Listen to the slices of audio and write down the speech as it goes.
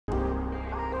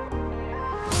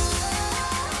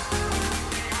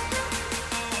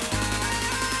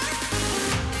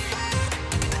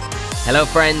Hello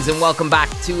friends, and welcome back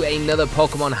to another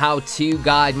Pokemon how-to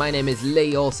guide. My name is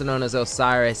Lee, also known as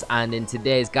Osiris, and in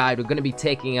today's guide we're going to be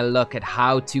taking a look at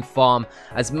how to farm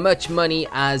as much money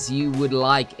as you would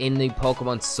like in the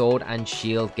Pokemon Sword and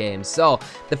Shield game. So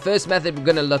the first method we're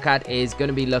going to look at is going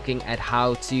to be looking at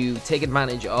how to take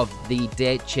advantage of the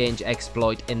date change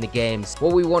exploit in the games.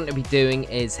 What we want to be doing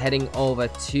is heading over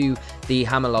to the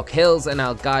Hammerlock Hills, and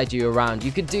I'll guide you around.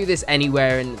 You could do this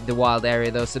anywhere in the wild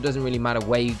area though, so it doesn't really matter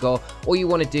where you go. All you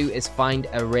want to do is find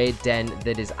a raid den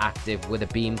that is active with a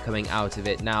beam coming out of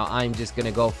it. Now I'm just going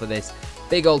to go for this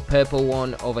big old purple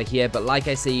one over here, but like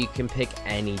I say, you can pick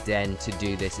any den to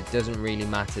do this. It doesn't really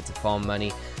matter to farm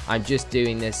money. I'm just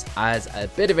doing this as a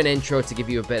bit of an intro to give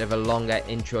you a bit of a longer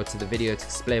intro to the video to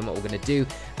explain what we're going to do,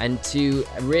 and to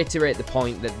reiterate the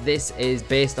point that this is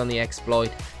based on the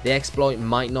exploit. The exploit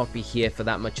might not be here for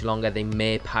that much longer. They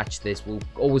may patch this. We've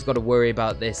always got to worry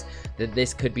about this, that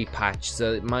this could be patched,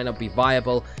 so it might not be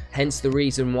viable. Hence the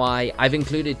reason why I've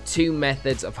included two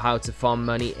methods of how to farm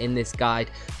money in this guide.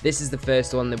 This is the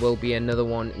first one. There will be another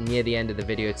one near the end of the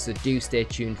video, so do stay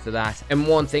tuned for that. And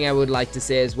one thing I would like to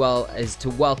say as well is to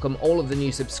welcome all of the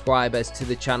new subscribers to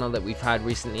the channel that we've had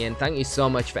recently, and thank you so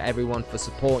much for everyone for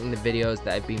supporting the videos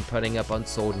that I've been putting up on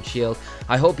Sword and Shield.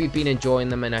 I hope you've been enjoying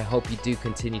them, and I hope you do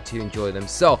continue to enjoy them.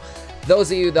 So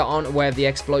those of you that aren't aware of the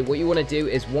exploit, what you want to do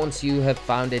is, once you have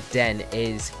found a den,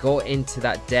 is go into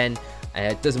that den.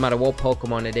 It doesn't matter what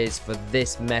Pokemon it is for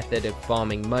this method of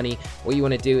farming money. What you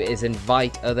want to do is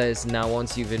invite others. Now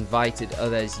once you've invited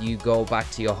others, you go back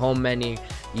to your home menu,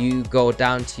 you go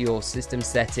down to your system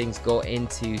settings, go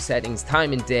into settings,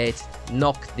 time and date,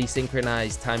 knock the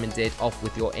synchronized time and date off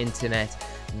with your internet,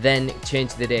 then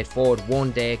change the date forward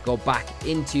 1 day, go back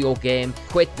into your game,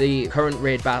 quit the current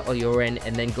raid battle you're in,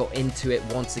 and then go into it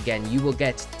once again. You will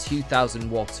get 2000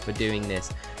 watts for doing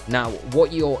this. Now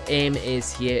what your aim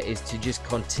is here is to just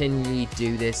continually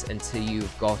do this until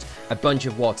you've got a bunch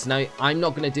of watts. Now I'm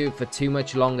not going to do it for too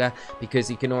much longer,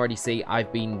 because you can already see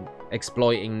I've been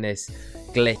exploiting this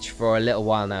glitch for a little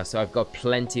while now, so I've got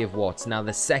plenty of watts. Now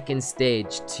the second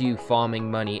stage to farming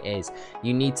money is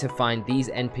you need to find these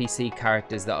NPC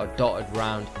characters that are dotted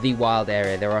around the wild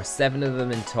area. There are 7 of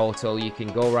them in total. You can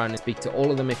go around and speak to all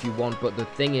of them if you want, but the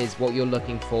thing is, what you're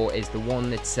looking for is the one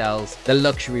that sells the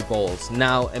luxury balls.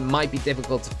 Now it might be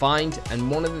difficult to find,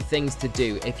 and one of the things to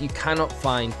do if you cannot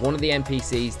find one of the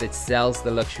NPCs that sells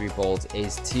the luxury balls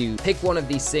is to pick one of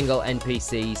these single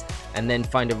NPCs and then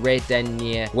find a raid den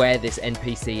near where this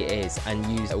NPC is,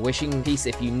 and use a wishing piece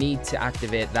if you need to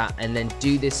activate that, and then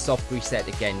do this soft reset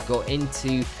again. Go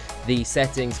into the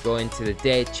settings, go into the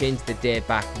day, change the day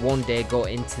back 1 day, go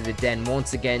into the den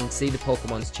once again, see the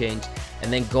Pokemon's changed,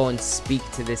 and then go and speak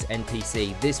to this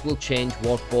NPC. This will change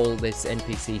what ball this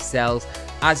NPC sells.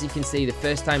 As you can see, the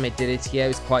first time I did it here, I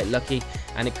was quite lucky,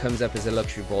 and it comes up as a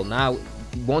luxury ball. Now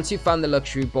once you've found the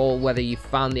luxury ball, whether you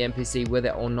found the NPC with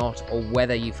it or not, or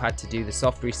whether you've had to do the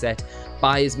soft reset,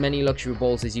 buy as many luxury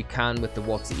balls as you can with the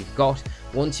watts that you've got.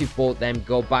 Once you've bought them,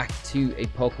 go back to a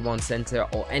Pokemon Center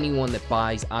or anyone that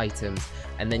buys items,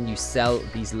 and then you sell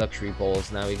these luxury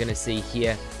balls. Now you're going to see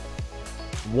here,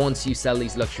 once you sell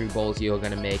these luxury balls, you're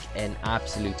going to make an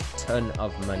absolute ton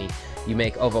of money. You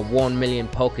make over 1 million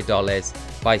Poké Dollars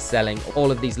by selling all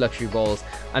of these luxury balls,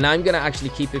 and I'm going to actually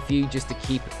keep a few just to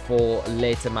keep for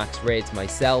later max raids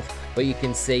myself. But you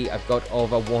can see I've got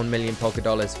over 1 million Poké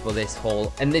Dollars for this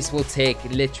haul, and this will take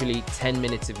literally 10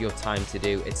 minutes of your time to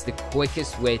do. It's the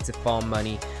quickest way to farm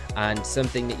money, and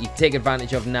something that you take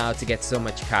advantage of now to get so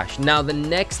much cash. Now the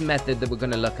next method that we're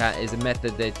going to look at is a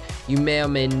method that you may or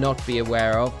may not be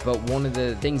aware of, but one of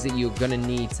the things that you're going to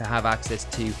need to have access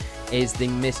to is the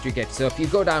mystery gift. So if you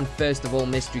go down first of all,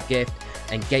 mystery gift,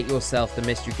 and get yourself the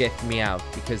mystery gift Meowth,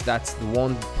 because that's the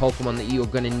one Pokemon that you're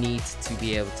going to need to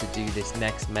be able to do this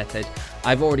next method.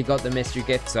 I've already got the mystery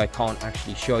gift, so I can't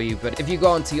actually show you, but if you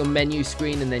go onto your menu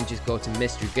screen and then just go to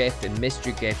mystery gift and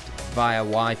mystery gift via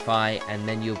Wi-Fi, and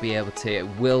then you'll be able to,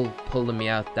 it will pull the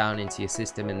Meowth down into your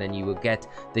system, and then you will get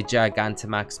the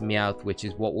Gigantamax Mewoth, which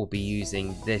is what we'll be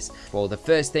using this for. The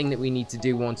first thing that we need to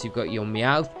do once you've got your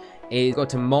Meowth is go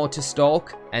to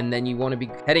Motorstalk, and then you want to be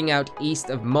heading out east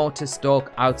of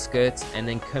Motorstalk outskirts, and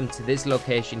then come to this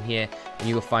location here, and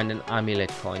you will find an Amulet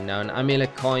coin. Now an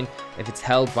Amulet coin, if it's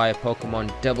held by a Pokemon,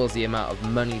 doubles the amount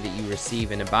of money that you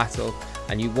receive in a battle,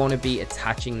 and you want to be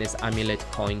attaching this Amulet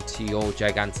coin to your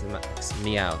Gigantamax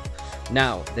Mewoth.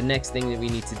 Now, the next thing that we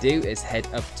need to do is head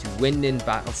up to Winden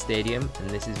Battle Stadium, and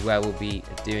this is where we'll be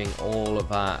doing all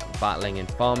of our battling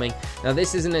and farming. Now,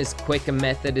 this isn't as quick a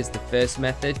method as the first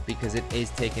method because it is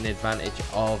taking advantage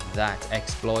of that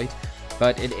exploit.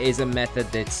 but it is a method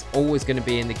that's always going to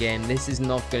be in the game. This is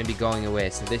not going to be going away.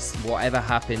 So this, whatever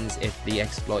happens, if the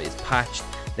exploit is patched,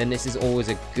 then this is always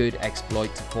a good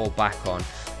exploit to fall back on.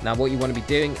 Now what you want to be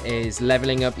doing is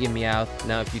leveling up your Meowth.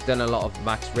 Now if you've done a lot of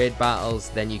max raid battles,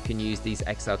 then you can use these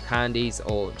XL candies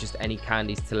or just any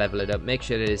candies to level it up. Make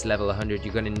sure that it's level 100.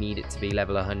 You're going to need it to be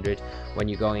level 100 when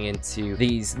you're going into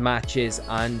these matches.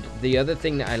 And the other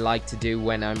thing that I like to do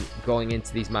when I'm going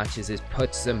into these matches is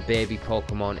put some baby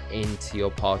Pokemon into your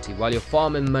party. While you're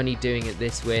farming money doing it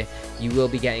this way, you will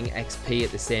be getting XP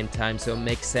at the same time, so it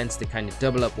makes sense to kind of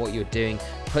double up what you're doing.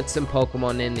 Put some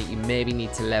Pokemon in that you maybe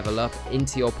need to level up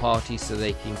into your party so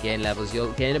they can gain levels.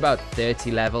 You'll gain about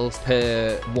 30 levels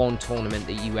per one tournament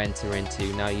that you enter into.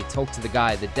 Now you talk to the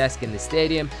guy at the desk in the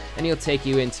stadium and he'll take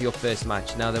you into your first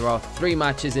match. Now there are 3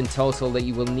 matches in total that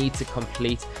you will need to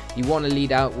complete. You want to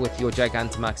lead out with your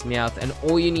Gigantamax Mewoth, and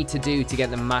all you need to do to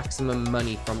get the maximum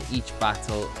money from each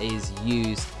battle is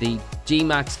use the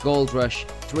GMax Gold Rush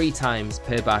 3 times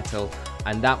per battle,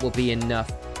 and that will be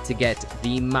enough to get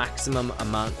the maximum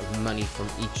amount of money from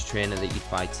each trainer that you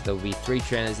fight. So there will be 3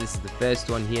 trainers. This is the first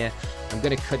one here. I'm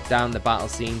going to cut down the battle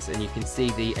scenes and you can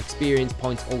see the experience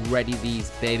points already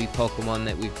these baby Pokemon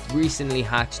that we've recently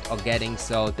hatched are getting.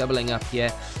 So doubling up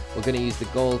here, we're going to use the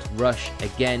Gold Rush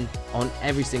again on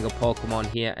every single Pokemon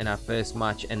here in our first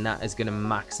match, and that is going to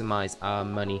maximize our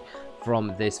money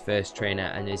from this first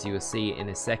trainer. And as you will see in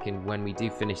a second, when we do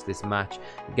finish this match,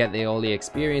 we get all the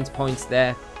experience points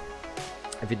there.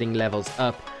 Everything levels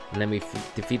up, and then we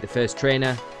defeat the first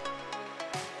trainer,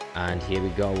 and here we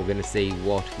go. We're going to see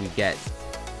what we get,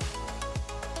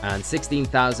 and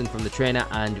 16,000 from the trainer,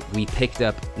 and we picked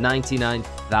up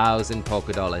 99,000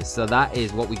 Poké Dollars. So that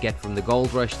is what we get from the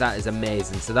Gold Rush. That is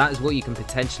amazing. So that is what you can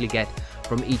potentially get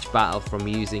from each battle from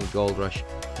using Gold Rush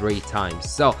 3 times.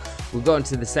 So we'll go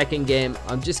into the second game.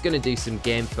 I'm just going to do some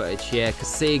game footage here, because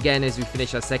see again as we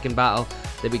finish our second battle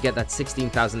that we get that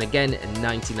 16,000 again and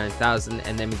 99,000,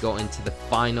 and then we go into the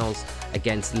finals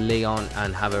against Leon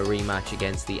and have a rematch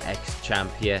against the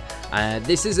ex-champ here.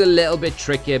 This is a little bit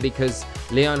trickier because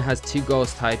Leon has 2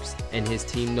 ghost types in his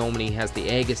team. Normally he has the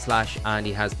Aegislash and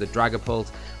he has the Dragapult,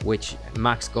 which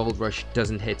Max Gold Rush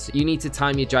doesn't hit. So you need to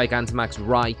time your Gigantamax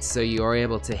right so you're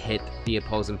able to hit the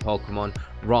opposing Pokemon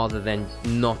rather than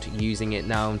not using it.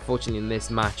 Now unfortunately in this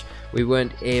match we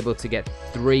weren't able to get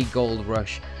 3 Gold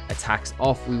Rush attacks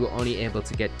off. We were only able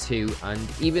to get 2, and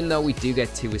even though we do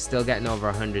get 2, we're still getting over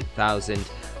 100,000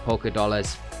 Poké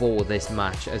Dollars for this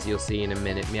match, as you'll see in a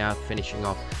minute. Meowth finishing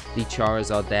off the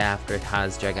Charizard there after it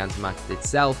has Gigantamaxed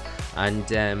itself, and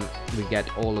we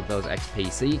get all of those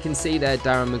XP. So you can see there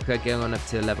Darumaka going up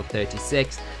to level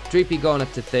 36, Dreepy going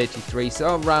up to 33,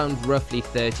 so around roughly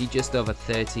 30, just over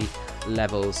 30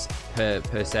 levels per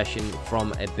session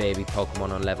from a baby Pokemon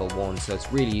on level 1. So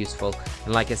it's really useful,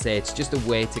 and like I say, it's just a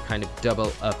way to kind of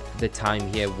double up the time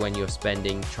here when you're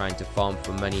spending trying to farm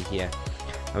for money here.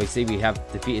 And we see we have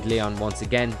defeated Leon once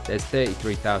again. There's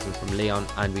 33,000 from Leon,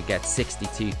 and we get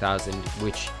 62,000,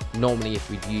 which normally if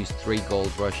we'd used 3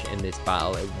 Gold Rush in this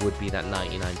battle, it would be that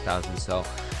 99,000. So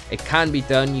it can be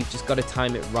done. You've just got to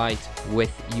time it right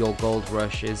with your Gold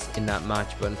Rushes in that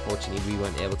match, but unfortunately we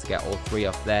weren't able to get all 3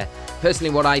 off there.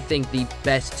 Personally, what I think the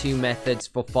best 2 methods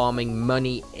for farming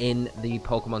money in the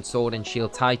Pokemon Sword and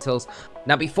Shield titles.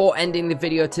 Now before ending the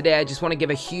video today, I just want to give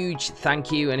a huge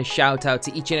thank you and a shout out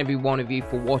to each and every one of you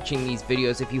for watching these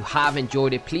videos. If you have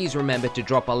enjoyed it, please remember to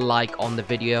drop a like on the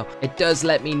video. It does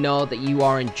let me know that you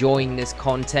are enjoying this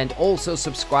content. Also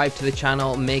subscribe to the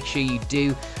channel, make sure you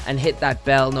do, and hit that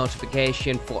bell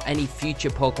notification for any future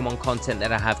Pokemon content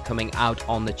that I have coming out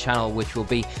on the channel, which will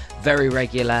be very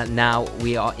regular. Now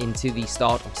we are into the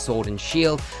start of Sword and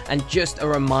Shield, and just a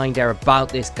reminder about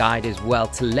this guide as well,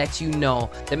 to let you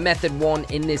know that method 1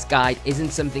 in this guide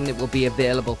isn't something that will be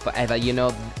available forever. You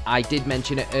know, I did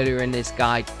mention it earlier in this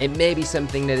guide. It may be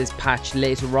something that is patched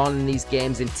later on in these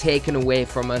games and taken away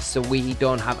from us, so we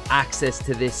don't have access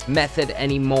to this method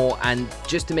anymore. And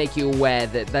just to make you aware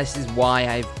that this is why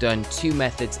I've done 2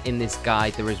 methods in this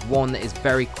guide. There is one that is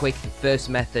very quick, the first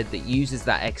method that uses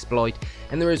that exploit,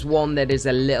 and there is one that is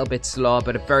a little bit slower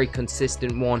but a very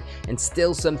consistent one, and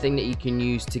still something that you can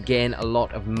use to gain a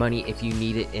lot of money if you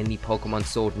need it in the Pokemon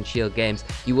Sword and Shield games.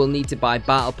 You will need to buy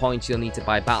battle points, you'll need to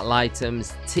buy battle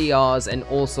items, TRs, and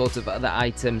all sorts of other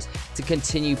items to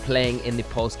continue playing in the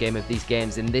post game of these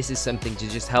games, and this is something to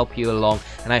just help you along,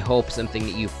 and I hope something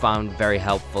that you found very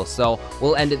helpful. So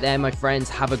we'll end it there, my friends.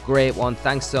 Have a great one.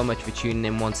 Thanks so much for tuning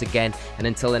in once again, and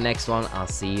until the next one, I'll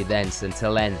see you then. So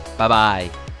until then, bye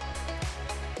bye.